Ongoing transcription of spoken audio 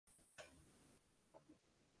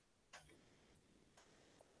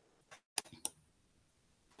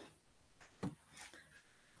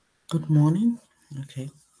Good morning. Okay.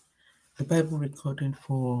 The Bible recording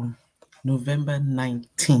for November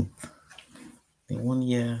 19th, the 1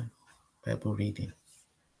 year Bible reading.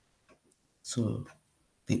 So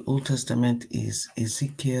the Old Testament is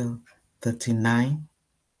Ezekiel 39,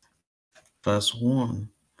 verse 1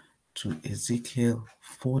 to Ezekiel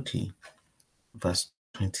 40, verse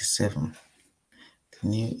 27, the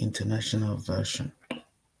New International Version.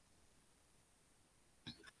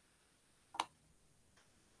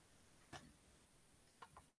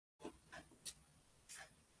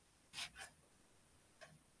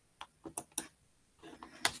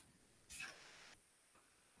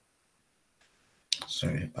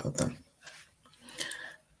 Sorry about that.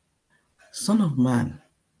 Son of man,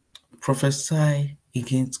 prophesy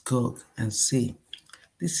against Gog and say,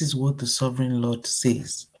 this is what the sovereign Lord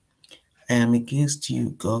says. I am against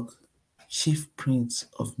you, Gog, chief prince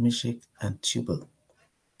of Meshech and Tubal.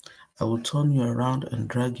 I will turn you around and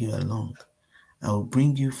drag you along. I will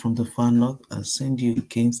bring you from the far north and send you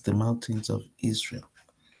against the mountains of Israel.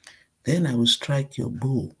 Then I will strike your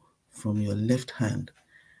bow from your left hand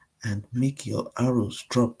and make your arrows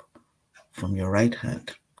drop from your right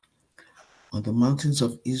hand. On the mountains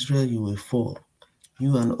of Israel you will fall,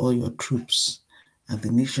 you and all your troops, and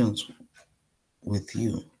the nations with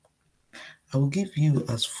you. I will give you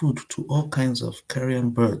as food to all kinds of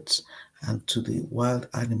carrion birds and to the wild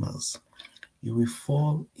animals. You will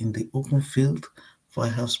fall in the open field, for I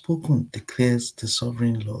have spoken, declares the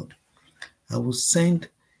sovereign Lord. I will send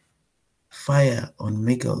fire on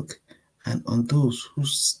Magog and on those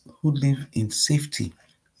who live in safety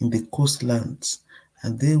in the coastlands,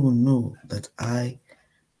 and they will know that I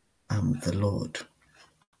am the Lord.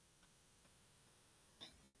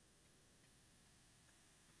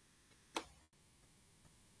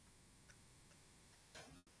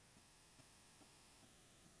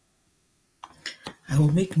 I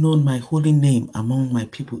will make known my holy name among my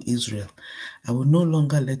people Israel. I will no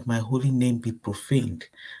longer let my holy name be profaned,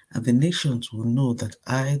 and the nations will know that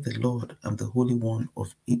I, the Lord, am the Holy One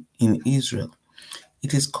in Israel.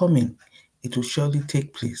 It is coming, it will surely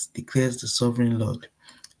take place, declares the sovereign Lord.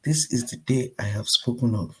 This is the day I have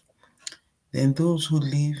spoken of. Then those who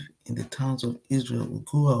live in the towns of Israel will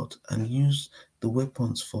go out and use the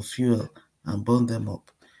weapons for fuel and burn them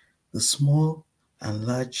up. The small and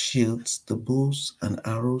large shields, the bows and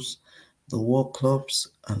arrows, the war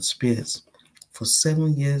clubs and spears. For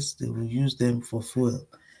 7 years they will use them for fuel.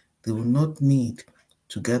 They will not need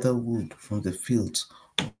to gather wood from the fields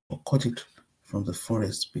or cut it from the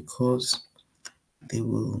forest, because they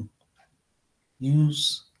will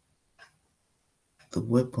use the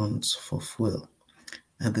weapons for fuel,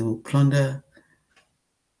 and they will plunder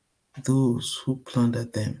those who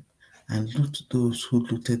plundered them and loot those who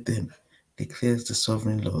looted them, declares the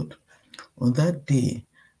sovereign Lord. On that day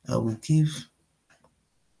I will give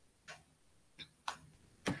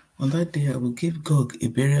Gog a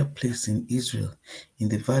burial place in Israel, in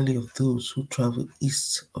the valley of those who travel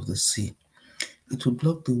east of the sea. It will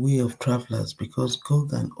block the way of travelers, because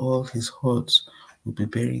Gog and all his hordes will be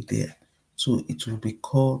buried there. So it will be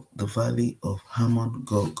called the valley of Hamon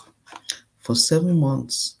Gog. For 7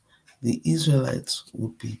 months the Israelites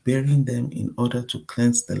will be burying them in order to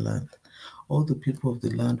cleanse the land. All the people of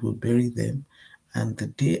the land will bury them, and the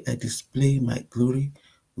day I display my glory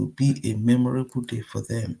will be a memorable day for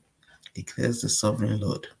them, declares the sovereign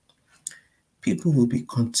Lord. People will be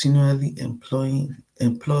continually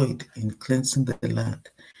employed in cleansing the land.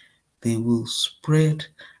 They will spread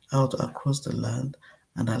out across the land,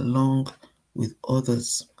 and along with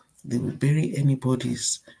others, they will bury any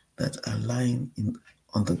bodies that are lying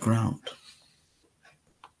on the ground.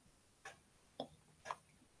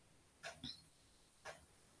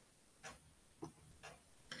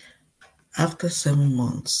 After 7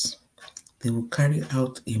 months, they will carry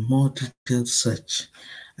out a more detailed search.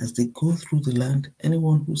 As they go through the land,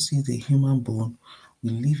 anyone who sees a human bone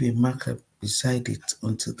will leave a marker beside it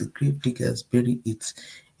until the grave diggers bury it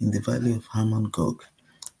in the valley of Hamon Gog,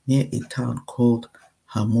 near a town called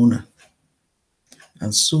Hamona.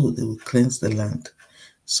 And so they will cleanse the land.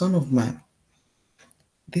 Son of man,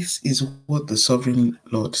 this is what the sovereign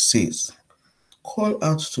Lord says. Call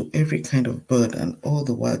out to every kind of bird and all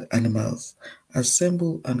the wild animals.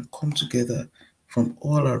 Assemble and come together from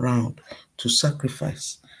all around to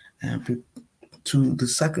sacrifice and to the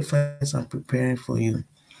sacrifice I'm preparing for you,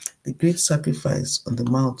 the great sacrifice on the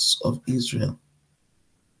mounts of Israel.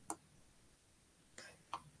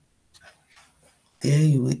 There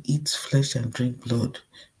you will eat flesh and drink blood.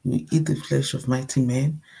 You will eat the flesh of mighty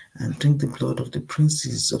men and drink the blood of the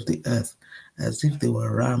princes of the earth, as if they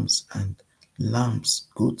were rams and lambs,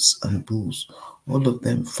 goats, and bulls, all of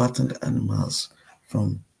them fattened animals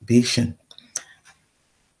from Bashan.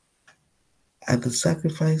 At the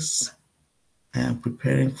sacrifice I am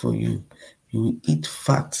preparing for you, you will eat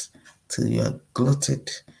fat till you are glutted,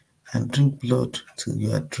 and drink blood till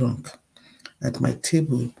you are drunk. At my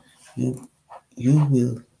table, you, you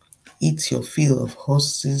will eat your fill of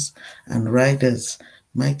horses and riders,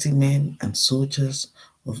 mighty men and soldiers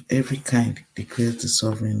of every kind, declares the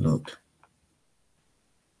sovereign Lord.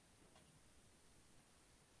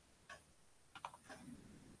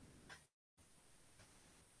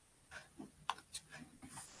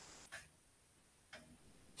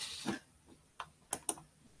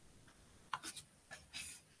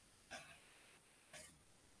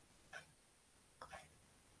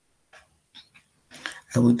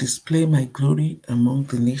 I will display my glory among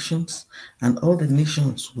the nations, and all the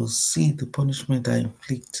nations will see the punishment I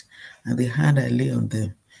inflict and the hand I lay on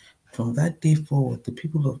them. From that day forward, the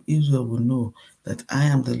people of Israel will know that I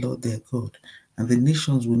am the Lord their God, and the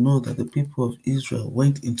nations will know that the people of Israel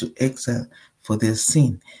went into exile for their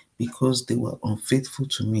sin because they were unfaithful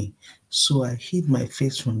to me. So I hid my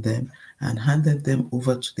face from them and handed them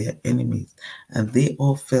over to their enemies, and they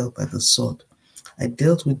all fell by the sword. I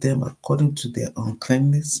dealt with them according to their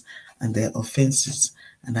uncleanness and their offenses,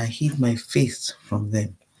 and I hid my face from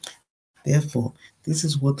them. Therefore, this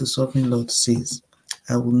is what the sovereign Lord says: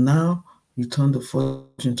 I will now return the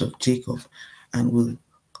fortunes of Jacob and will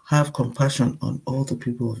have compassion on all the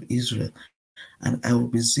people of Israel, and I will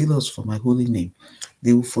be zealous for my holy name.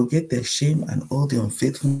 They will forget their shame and all the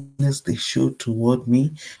unfaithfulness they showed toward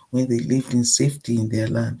me when they lived in safety in their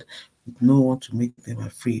land, with no one to make them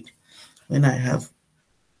afraid. When I have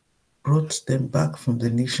brought them back from the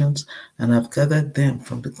nations and have gathered them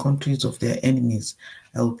from the countries of their enemies,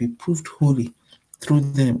 I will be proved holy through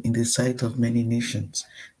them in the sight of many nations.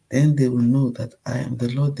 Then they will know that I am the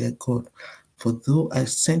Lord their God. For though I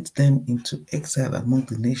sent them into exile among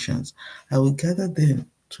the nations, I will gather them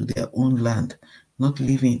to their own land, not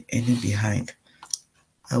leaving any behind.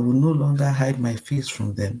 I will no longer hide my face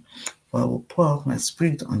from them, for I will pour out my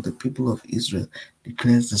spirit on the people of Israel,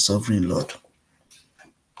 declares the sovereign Lord.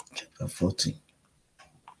 Chapter 40.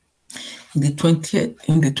 In the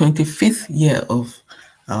 25th year of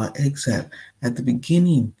our exile, at the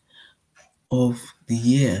beginning of the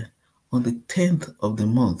year, on the 10th of the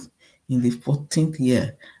month, in the 14th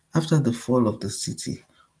year after the fall of the city,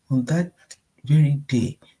 on that very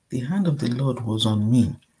day, the hand of the Lord was on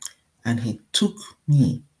me, and me, he took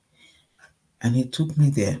me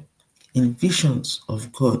there. In visions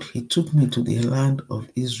of God, he took me to the land of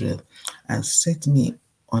Israel and set me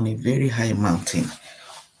on a very high mountain,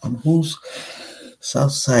 on whose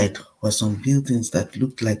south side were some buildings that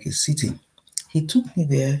looked like a city. He took me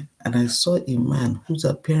there, and I saw a man whose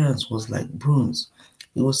appearance was like bronze.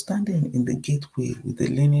 He was standing in the gateway with a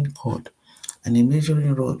linen cord and a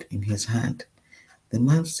measuring rod in his hand. The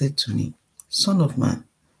man said to me, Son of man,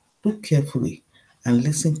 look carefully and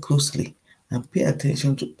listen closely and pay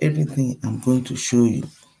attention to everything I'm going to show you,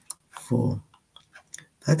 for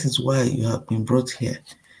that is why you have been brought here.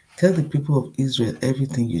 Tell the people of Israel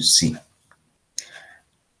everything you see.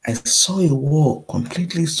 I saw a wall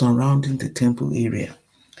completely surrounding the temple area.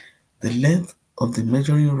 The length of the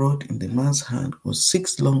measuring rod in the man's hand was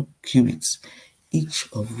 6 long cubits, each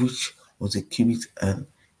of which was a cubit and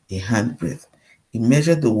a handbreadth. He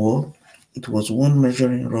measured the wall. It was 1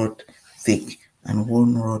 measuring rod thick and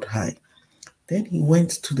 1 rod high. Then he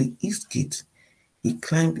went to the east gate. He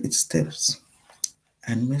climbed its steps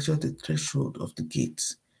and measured the threshold of the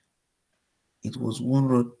gate. It was 1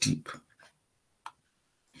 rod deep.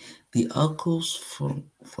 The alcoves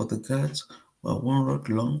for the guards were 1 rod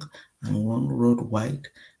long and 1 rod wide,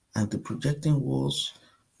 and the projecting walls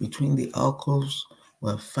between the alcoves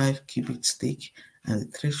were 5 cubits thick, and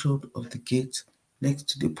the threshold of the gate next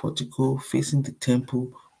to the portico facing the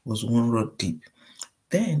temple was 1 rod deep.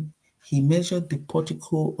 Then he measured the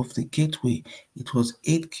portico of the gateway. It was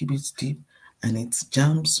 8 cubits deep, and its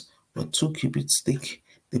jambs were 2 cubits thick.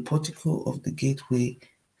 The portico of the gateway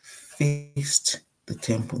faced the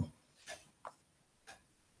temple.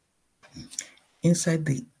 Inside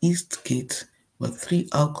the east gate were 3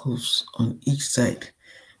 alcoves on each side.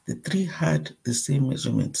 The 3 had the same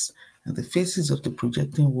measurements, and the faces of the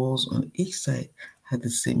projecting walls on each side had the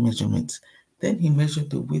same measurements. Then he measured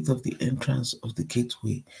the width of the entrance of the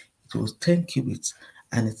gateway. It was 10 cubits,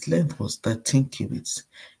 and its length was 13 cubits.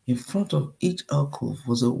 In front of each alcove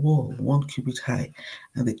was a wall 1 cubit high,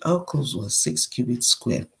 and the alcoves were 6 cubits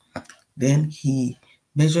square. Then he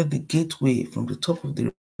measured the gateway from the top of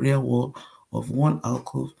the rear wall of 1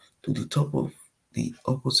 alcove to the top of the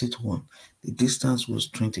opposite one. The distance was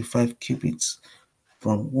 25 cubits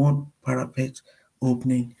from one parapet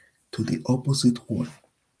opening to the opposite one.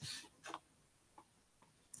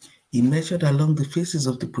 He measured along the faces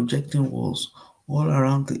of the projecting walls all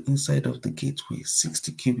around the inside of the gateway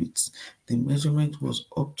 60 cubits. The measurement was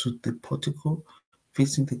up to the portico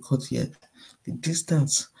facing the courtyard. The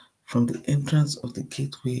distance from the entrance of the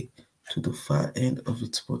gateway to the far end of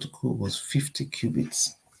its portico was 50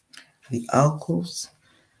 cubits. The alcoves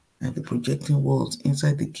and the projecting walls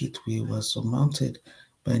inside the gateway were surmounted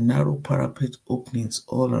by narrow parapet openings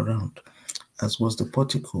all around, as was the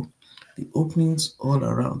portico. The openings all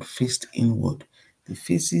around faced inward. The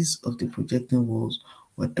faces of the projecting walls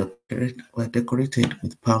were decorated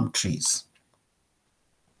with palm trees.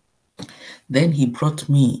 Then he brought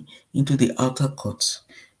me into the outer court.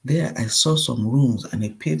 There I saw some rooms and a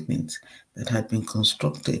pavement that had been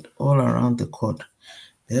constructed all around the court.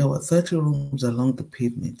 There were 30 rooms along the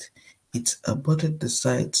pavement. It abutted the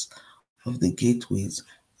sides of the gateways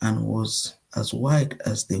and was as wide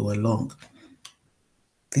as they were long.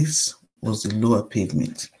 This was the lower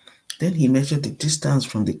pavement. Then he measured the distance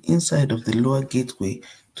from the inside of the lower gateway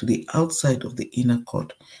to the outside of the inner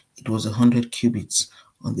court. It was 100 cubits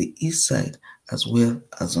on the east side as well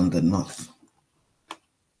as on the north.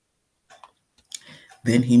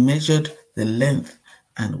 Then he measured the length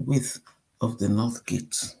and width of the north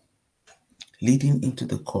gate leading into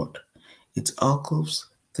the court. Its alcoves,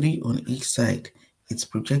 3 on each side, its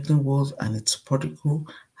projecting walls and its portico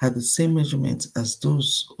had the same measurements as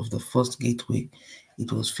those of the first gateway.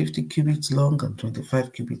 It was 50 cubits long and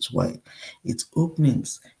 25 cubits wide. Its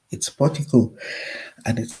openings, its portico,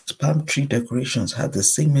 and its palm tree decorations had the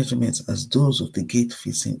same measurements as those of the gate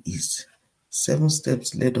facing east. 7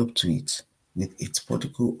 steps led up to it, with its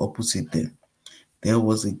portico opposite them. There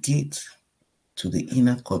was a gate to the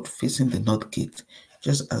inner court facing the north gate,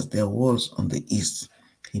 just as there was on the east.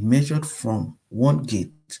 He measured from one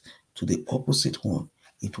gate to the opposite one.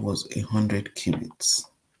 It was 100 cubits.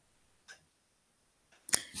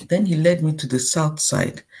 Then he led me to the south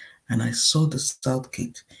side, and I saw the south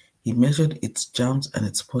gate. He measured its jambs and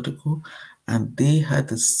its portico, and they had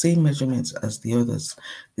the same measurements as the others.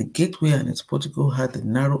 The gateway and its portico had the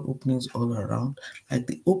narrow openings all around, like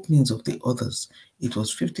the openings of the others. It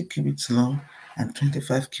was 50 cubits long and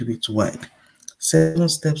 25 cubits wide. 7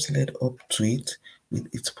 steps led up to it, with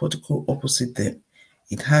its portico opposite them.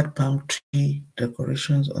 It had palm tree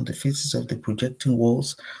decorations on the faces of the projecting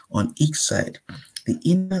walls on each side. The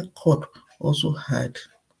inner court also had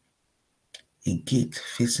a gate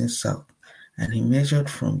facing south, and he measured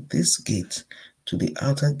from this gate to the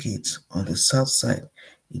outer gate on the south side.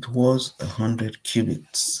 It was 100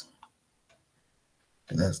 cubits.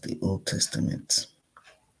 That's the Old Testament.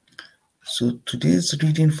 So today's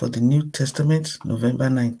reading for the New Testament, November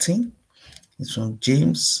 19, is from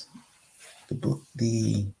James,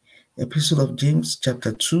 the Epistle of James,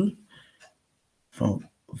 chapter 2, from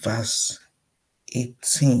verse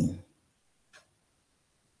 18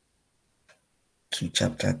 to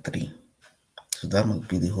chapter 3. So that must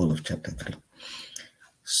be the whole of chapter 3.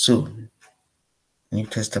 So, New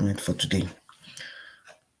Testament for today.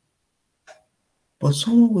 But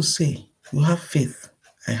someone will say, you have faith,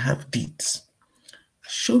 I have deeds.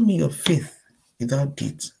 Show me your faith without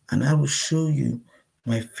deeds, and I will show you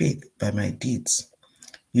my faith by my deeds.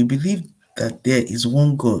 You believe that there is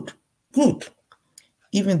one God. Good.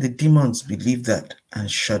 Even the demons believe that and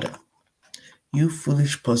shudder. You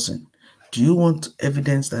foolish person, do you want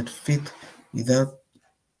evidence that faith without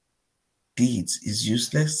deeds is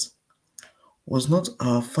useless? Was not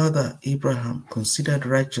our father Abraham considered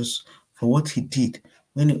righteous for what he did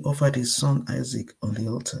when he offered his son Isaac on the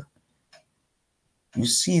altar? You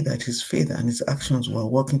see that his faith and his actions were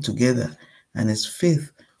working together, and his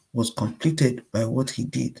faith was completed by what he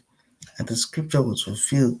did. And the scripture was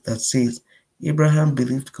fulfilled that says, Abraham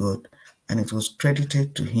believed God, and it was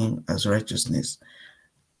credited to him as righteousness,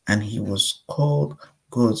 and he was called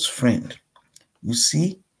God's friend. You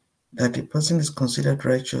see that a person is considered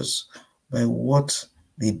righteous by what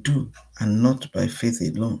they do and not by faith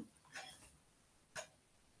alone.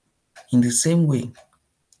 In the same way,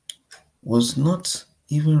 was not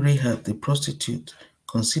even Rahab the prostitute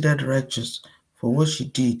considered righteous for what she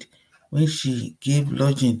did when she gave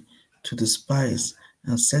lodging to the spies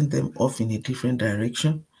and sent them off in a different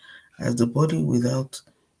direction? As the body without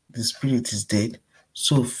the spirit is dead,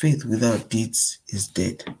 so faith without deeds is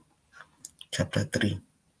dead. Chapter 3.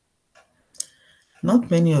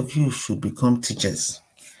 Not many of you should become teachers.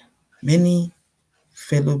 Not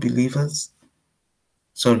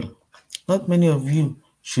many of you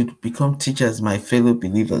should become teachers, my fellow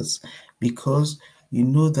believers. because you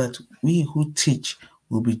know that we who teach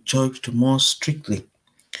will be judged more strictly.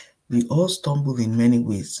 We all stumble in many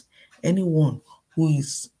ways. Anyone who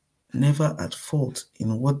is never at fault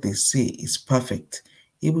in what they say is perfect,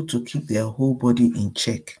 able to keep their whole body in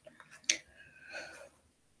check.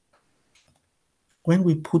 When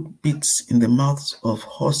we put bits in the mouths of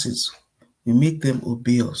horses, we make them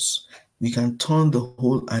obey us. We can turn the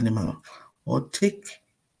whole animal. Or take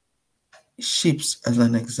sheep as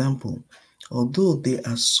an example. Although they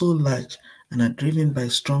are so large and are driven by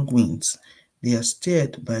strong winds, they are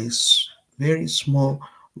steered by a very small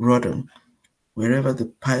rudder wherever the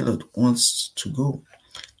pilot wants to go.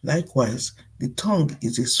 Likewise, the tongue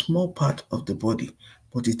is a small part of the body,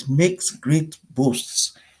 but it makes great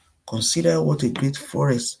boasts. Consider what a great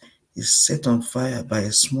forest is set on fire by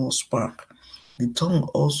a small spark. The tongue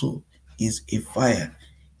also is a fire,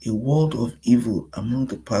 a world of evil among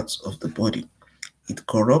the parts of the body. It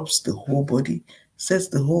corrupts the whole body, sets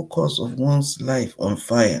the whole course of one's life on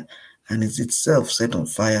fire, and is itself set on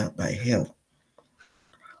fire by hell.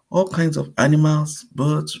 All kinds of animals,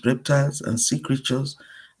 birds, reptiles, and sea creatures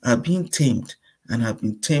are being tamed and have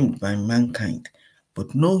been tamed by mankind,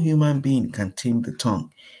 but no human being can tame the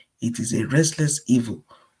tongue. It is a restless evil,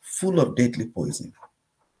 full of deadly poison.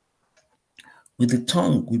 With the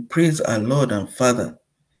tongue we praise our Lord and Father,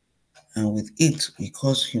 and with it we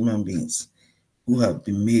curse human beings who have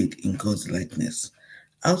been made in God's likeness.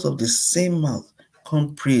 Out of the same mouth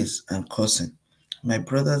come praise and cursing. My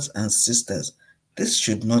brothers and sisters, this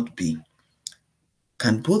should not be.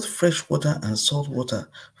 Can both fresh water and salt water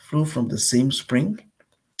flow from the same spring?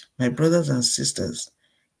 My brothers and sisters,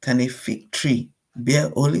 can a fig tree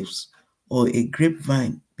bear olives or a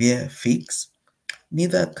grapevine bear figs?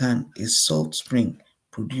 Neither can a salt spring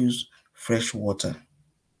produce fresh water.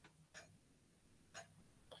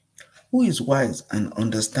 Who is wise and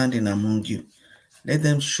understanding among you? Let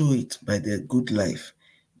them show it by their good life,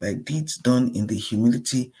 by deeds done in the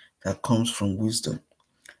humility that comes from wisdom.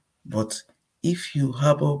 But if you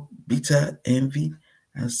harbor bitter envy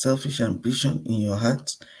and selfish ambition in your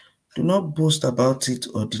heart, do not boast about it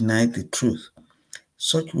or deny the truth.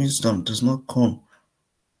 Such wisdom does not come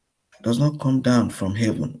down from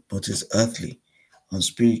heaven, but is earthly,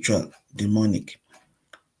 unspiritual, demonic.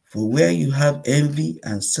 For where you have envy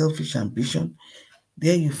and selfish ambition,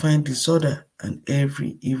 there you find disorder and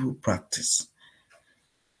every evil practice.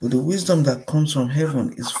 But the wisdom that comes from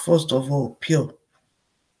heaven is first of all pure,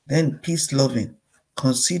 then peace-loving,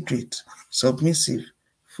 considerate, submissive,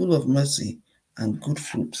 full of mercy and good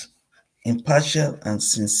fruits, impartial and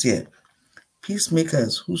sincere.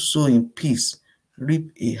 Peacemakers who sow in peace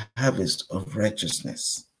reap a harvest of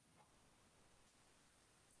righteousness.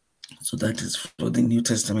 So that is for the New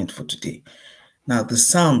Testament for today. Now the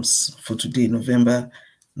Psalms for today, November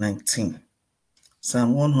 19.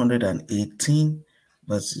 Psalm 118,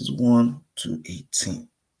 verses 1 to 18.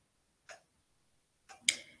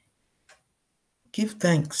 Give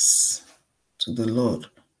thanks to the Lord,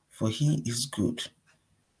 for he is good.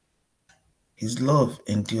 His love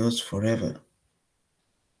endures forever.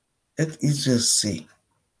 Let Israel say,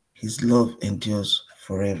 his love endures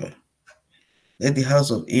forever. Let the house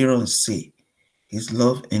of Aaron say, his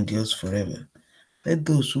love endures forever. Let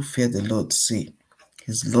those who fear the Lord say,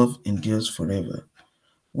 his love endures forever.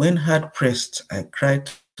 When hard pressed, I cried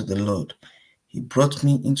to the Lord. He brought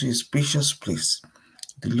me into his spacious place.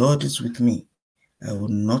 The Lord is with me. I will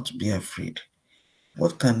not be afraid.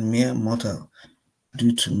 What can mere mortal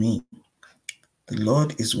do to me? The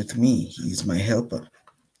Lord is with me. He is my helper.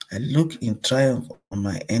 I look in triumph on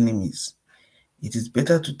my enemies. It is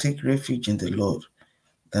better to take refuge in the Lord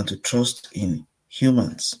than to trust in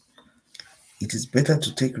humans. It is better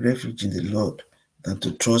to take refuge in the Lord than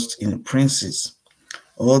to trust in princes.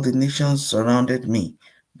 All the nations surrounded me,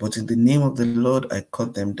 but in the name of the Lord I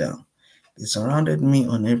cut them down. They surrounded me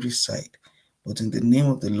on every side, but in the name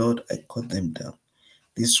of the Lord I cut them down.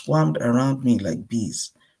 They swarmed around me like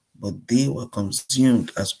bees, but they were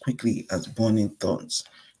consumed as quickly as burning thorns.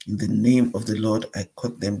 In the name of the Lord I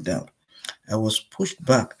cut them down. I was pushed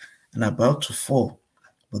back and about to fall,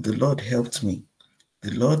 but the Lord helped me.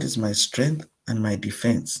 The Lord is my strength and my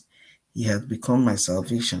defense. He has become my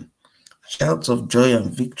salvation. Shouts of joy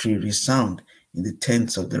and victory resound in the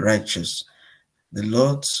tents of the righteous. The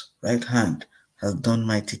Lord's right hand has done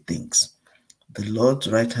mighty things. The Lord's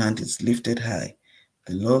right hand is lifted high.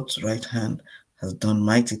 The Lord's right hand has done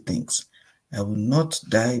mighty things. I will not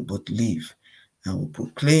die but live, and will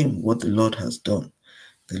proclaim what the Lord has done.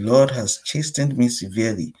 The Lord has chastened me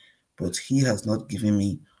severely, but he has not given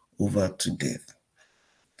me over to death.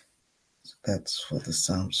 So that's for the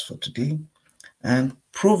Psalms for today. And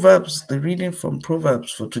Proverbs, the reading from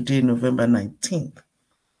Proverbs for today, November 19th.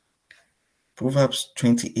 Proverbs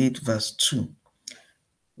 28 verse 2.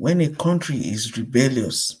 When a country is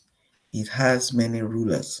rebellious, it has many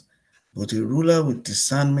rulers, but a ruler with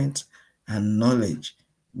discernment and knowledge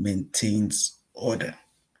maintains order.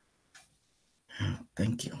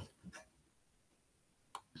 Thank you.